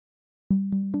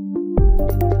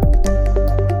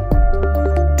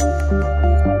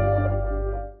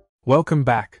Welcome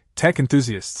back, tech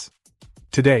enthusiasts.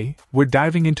 Today, we're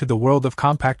diving into the world of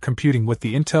compact computing with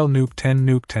the Intel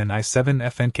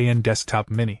NUC10i7FNKN desktop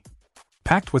mini.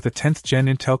 Packed with a 10th Gen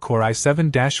Intel Core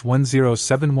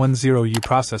i7-10710U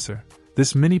processor,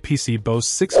 this mini PC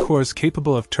boasts 6 cores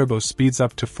capable of turbo speeds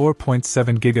up to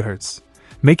 4.7 GHz,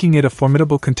 making it a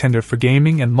formidable contender for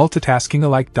gaming and multitasking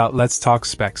alike. Let's talk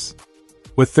specs.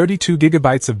 With 32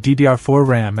 GB of DDR4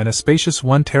 RAM and a spacious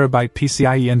 1TB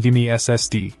PCIe NVMe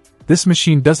SSD, this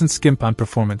machine doesn't skimp on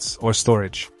performance or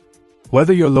storage.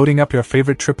 Whether you're loading up your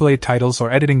favorite AAA titles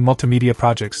or editing multimedia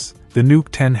projects, the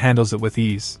NUC10 handles it with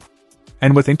ease.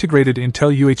 And with integrated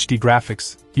Intel UHD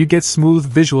graphics, you get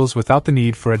smooth visuals without the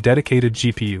need for a dedicated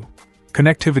GPU.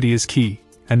 Connectivity is key,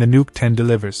 and the NUC10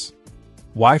 delivers.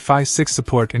 Wi-Fi 6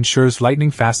 support ensures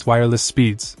lightning-fast wireless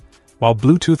speeds, while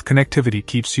Bluetooth connectivity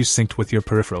keeps you synced with your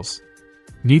peripherals.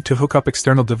 Need to hook up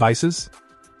external devices?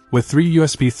 With 3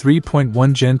 USB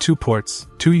 3.1 Gen 2 ports,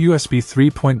 2 USB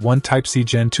 3.1 Type-C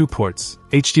Gen 2 ports,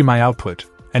 HDMI output,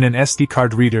 and an SD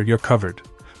card reader, you're covered.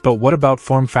 But what about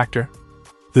form factor?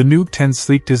 The NUC10's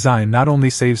sleek design not only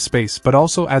saves space but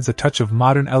also adds a touch of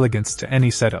modern elegance to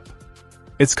any setup.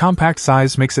 Its compact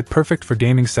size makes it perfect for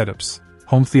gaming setups,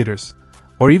 home theaters,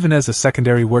 or even as a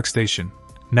secondary workstation.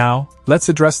 Now, let's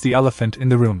address the elephant in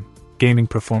the room: gaming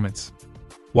performance.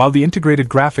 While the integrated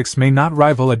graphics may not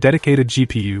rival a dedicated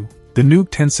GPU, the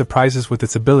NUC10 surprises with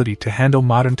its ability to handle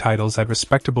modern titles at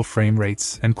respectable frame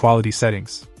rates and quality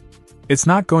settings. It's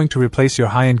not going to replace your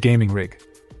high-end gaming rig,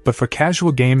 but for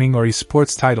casual gaming or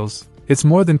esports titles, it's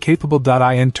more than capable.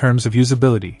 In terms of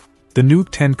usability, the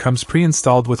NUC10 comes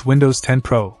pre-installed with Windows 10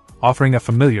 Pro, offering a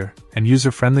familiar and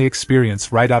user-friendly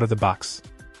experience right out of the box.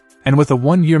 And with a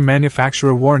 1-year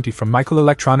manufacturer warranty from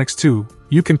Microelectronics too,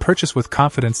 you can purchase with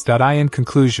confidence. In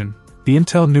conclusion, the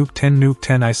Intel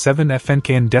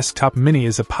NUC10i7FNKN desktop mini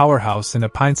is a powerhouse in a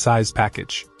pint-sized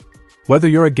package. Whether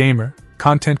you're a gamer,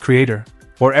 content creator,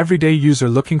 or everyday user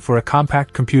looking for a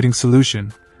compact computing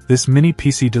solution, this mini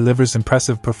PC delivers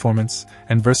impressive performance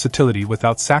and versatility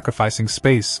without sacrificing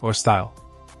space or style.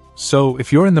 So,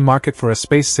 if you're in the market for a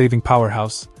space-saving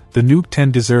powerhouse, the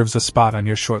NUC10 deserves a spot on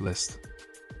your shortlist.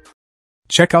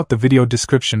 Check out the video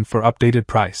description for updated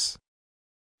price.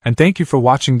 And thank you for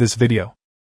watching this video.